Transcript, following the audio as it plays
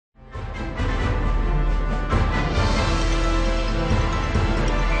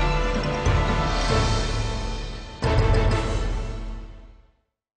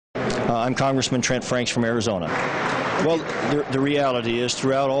I'm Congressman Trent from Arizona. Well, the reality is,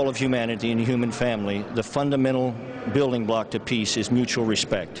 throughout all of humanity and the human family, the fundamental building block to peace is mutual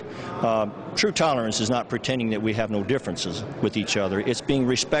respect. True tolerance is not pretending that we have no differences with each other. It's being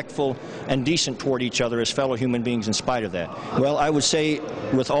respectful and decent toward each other as fellow human beings in spite of that. Well, I would say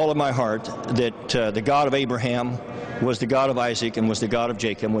with all of my heart that the God of Abraham was the God of Isaac and was the God of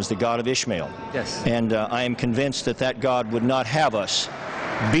Jacob, was the God of Ishmael. Yes. And I am convinced that that God would not have us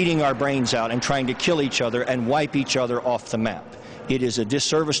beating our brains out and trying to kill each other and wipe each other off the map. It is a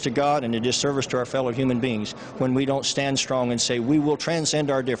disservice to God and a disservice to our fellow human beings when we don't stand strong and say we will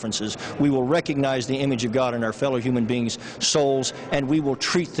transcend our differences, we will recognize the image of God in our fellow human beings' souls, and we will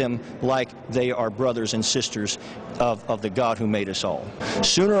treat them like they are brothers and sisters of the God who made us all.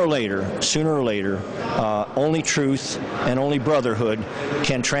 Sooner or later, only truth and only brotherhood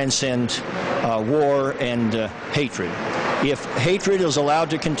can transcend war and hatred. If hatred is allowed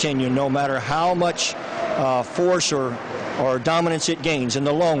to continue, no matter how much force or dominance it gains, in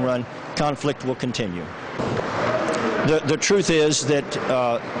the long run, conflict will continue. The truth is that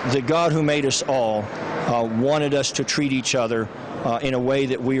the God who made us all wanted us to treat each other in a way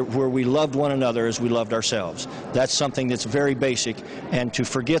that where we loved one another as we loved ourselves. That's something that's very basic, and to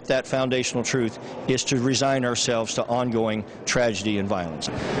forget that foundational truth is to resign ourselves to ongoing tragedy and violence.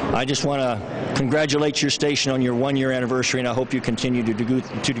 I just want to congratulate your station on your one-year anniversary, and I hope you continue to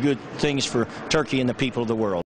do good things for Turkey and the people of the world.